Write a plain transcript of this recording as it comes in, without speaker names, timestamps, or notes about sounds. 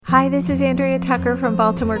Hi, this is Andrea Tucker from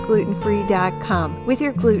BaltimoreGlutenFree.com with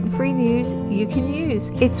your gluten-free news you can use.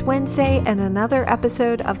 It's Wednesday and another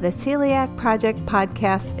episode of the Celiac Project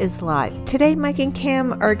podcast is live. Today, Mike and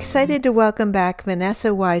Cam are excited to welcome back Vanessa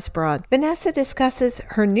Weisbrod. Vanessa discusses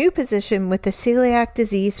her new position with the Celiac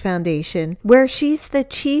Disease Foundation, where she's the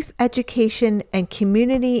Chief Education and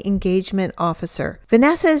Community Engagement Officer.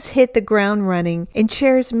 Vanessa has hit the ground running and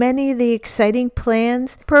shares many of the exciting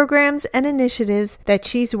plans, programs, and initiatives that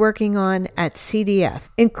she's working on at CDF.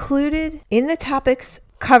 Included in the topics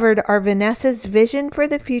covered are Vanessa's vision for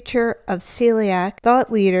the future of celiac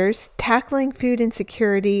thought leaders, tackling food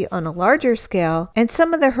insecurity on a larger scale, and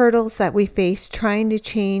some of the hurdles that we face trying to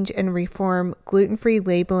change and reform gluten-free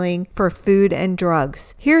labeling for food and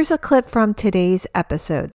drugs. Here's a clip from today's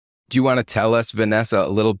episode. Do you want to tell us, Vanessa, a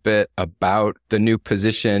little bit about the new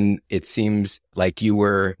position? It seems like you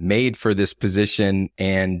were made for this position,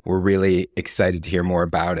 and we're really excited to hear more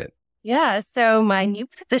about it. Yeah, so my new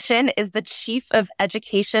position is the Chief of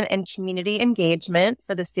Education and Community Engagement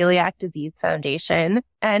for the Celiac Disease Foundation.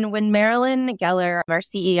 And when Marilyn Geller, our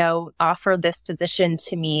CEO, offered this position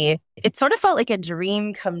to me, it sort of felt like a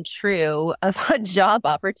dream come true of a job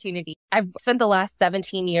opportunity. I've spent the last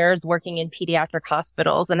 17 years working in pediatric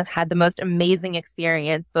hospitals and have had the most amazing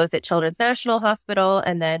experience, both at Children's National Hospital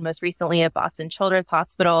and then most recently at Boston Children's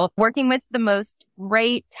Hospital, working with the most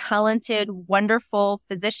great, talented, wonderful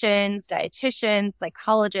physicians, dietitians,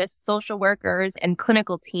 psychologists, social workers, and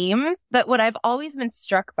clinical teams. But what I've always been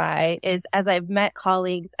struck by is as I've met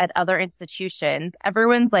colleagues at other institutions,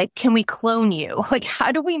 everyone's like, can we clone you? Like,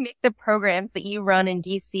 how do we make the programs that you run in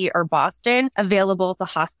DC or Boston available to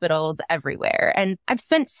hospitals everywhere? And I've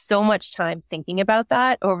spent so much time thinking about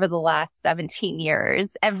that over the last 17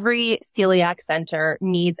 years. Every celiac center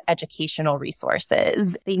needs educational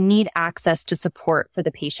resources. They need access to support for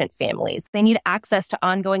the patient families. They need access to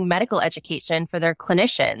ongoing medical education for their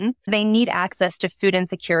clinicians. They need access to food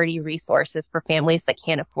insecurity resources for families that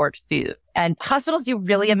can't afford food. And hospitals do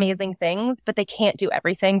really amazing things, but they can't do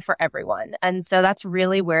everything for everyone. And so that's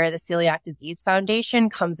really where the Celiac Disease Foundation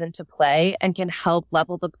comes into play and can help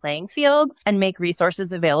level the playing field and make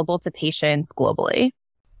resources available to patients globally.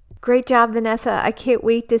 Great job, Vanessa. I can't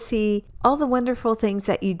wait to see all the wonderful things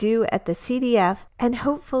that you do at the CDF, and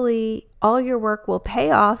hopefully all your work will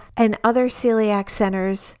pay off and other celiac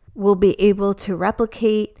centers will be able to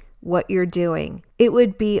replicate what you're doing. It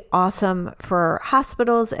would be awesome for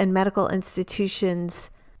hospitals and medical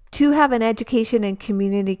institutions to have an education and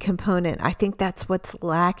community component. I think that's what's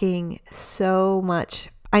lacking so much.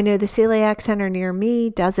 I know the Celiac Center near me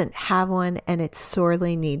doesn't have one, and it's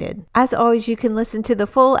sorely needed. As always, you can listen to the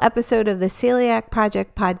full episode of the Celiac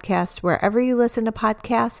Project podcast wherever you listen to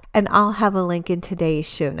podcasts, and I'll have a link in today's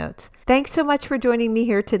show notes. Thanks so much for joining me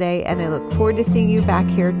here today, and I look forward to seeing you back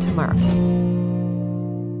here tomorrow.